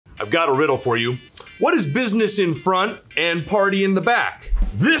I've got a riddle for you. What is business in front and party in the back?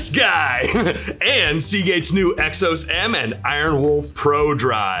 This guy! And Seagate's new Exos M and IronWolf Pro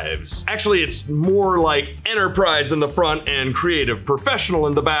drives. Actually, it's more like enterprise in the front and creative professional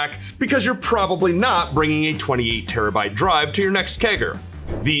in the back, because you're probably not bringing a 28 terabyte drive to your next kegger.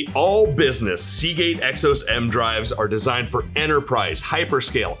 The all-business Seagate Exos M drives are designed for enterprise,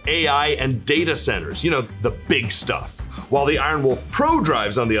 hyperscale, AI, and data centers. You know, the big stuff. While the IronWolf Pro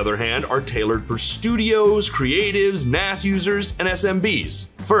drives, on the other hand, are tailored for studios, creatives, NAS users, and SMBs.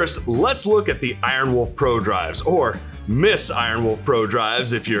 First, let's look at the IronWolf Pro drives, or Miss IronWolf Pro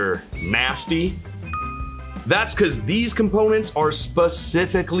drives if you're nasty. That's because these components are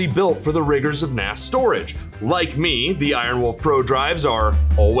specifically built for the rigors of NAS storage. Like me, the IronWolf Pro drives are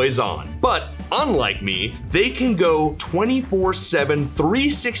always on. But unlike me, they can go 24/7,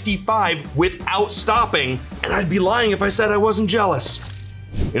 365 without stopping, and I'd be lying if I said I wasn't jealous.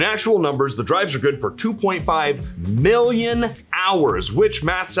 In actual numbers, the drives are good for 2.5 million hours, which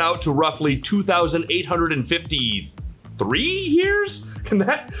maths out to roughly 2,853 years? Can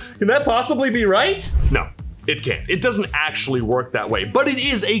that possibly be right? No. It can't. It doesn't actually work that way, but it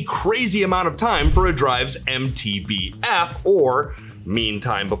is a crazy amount of time for a drive's MTBF, or mean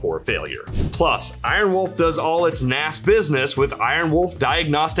time before failure. Plus, IronWolf does all its NAS business with IronWolf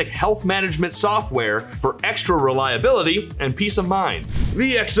diagnostic health management software for extra reliability and peace of mind.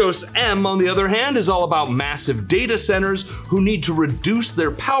 The Exos M, on the other hand, is all about massive data centers who need to reduce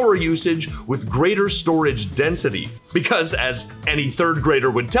their power usage with greater storage density. Because, as any third grader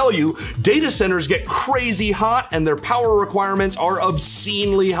would tell you, data centers get crazy hot and their power requirements are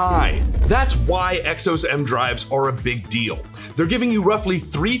obscenely high. That's why Exos M drives are a big deal. They're giving you roughly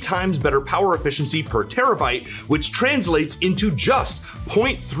 3 times better power efficiency per terabyte, which translates into just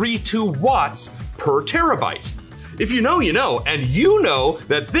 0.32 watts per terabyte. If you know, you know, and you know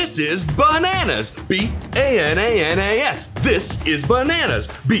that this is bananas. B-A-N-A-N-A-S. This is bananas.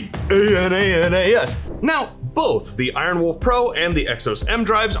 B-A-N-A-N-A-S. Now, both the IronWolf Pro and the Exos M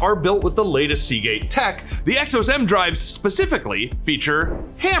drives are built with the latest Seagate tech. The Exos M drives specifically feature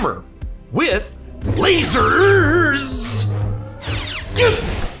HAMR with lasers.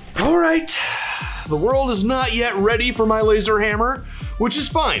 All right, the world is not yet ready for my laser hammer, which is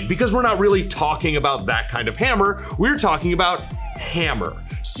fine because we're not really talking about that kind of hammer. We're talking about HAMR.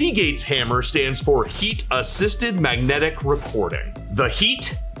 Seagate's HAMR stands for Heat Assisted Magnetic Recording. The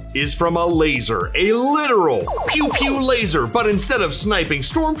heat is from a laser, a literal pew-pew laser, but instead of sniping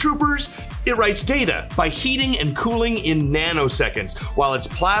stormtroopers, it writes data by heating and cooling in nanoseconds, while its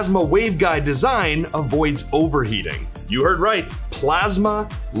plasma waveguide design avoids overheating. You heard right, plasma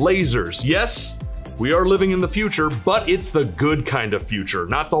lasers. Yes, we are living in the future, but it's the good kind of future,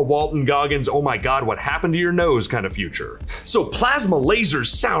 not the Walton Goggins, oh my god, what happened to your nose kind of future. So plasma lasers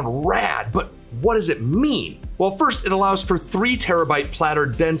sound rad, but what does it mean? Well, first, it allows for 3 terabyte platter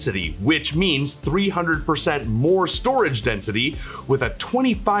density, which means 300% more storage density with a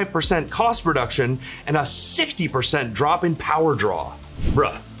 25% cost reduction and a 60% drop in power draw.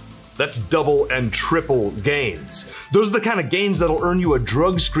 Bruh. That's double and triple gains. Those are the kind of gains that'll earn you a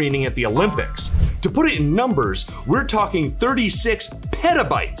drug screening at the Olympics. To put it in numbers, we're talking 36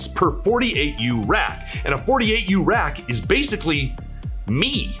 petabytes per 48U rack, and a 48U rack is basically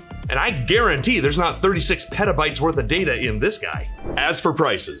me. And I guarantee there's not 36 petabytes worth of data in this guy. As for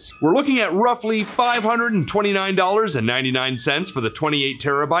prices, we're looking at roughly $529.99 for the 28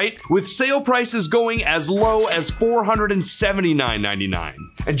 terabyte, with sale prices going as low as $479.99,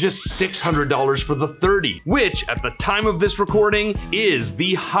 and just $600 for the 30, which at the time of this recording is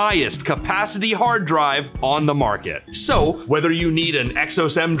the highest capacity hard drive on the market. So whether you need an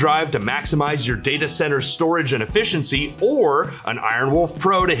Exos M drive to maximize your data center storage and efficiency, or an IronWolf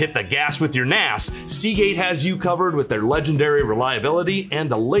Pro to hit the gas with your NAS, Seagate has you covered with their legendary reliability and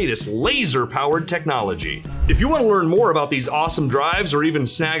the latest laser-powered technology. If you want to learn more about these awesome drives or even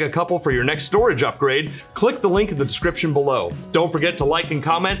snag a couple for your next storage upgrade, click the link in the description below. Don't forget to like and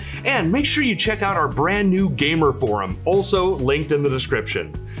comment, and make sure you check out our brand new gamer forum, also linked in the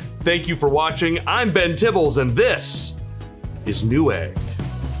description. Thank you for watching. I'm Ben Tibbles, and this is Newegg.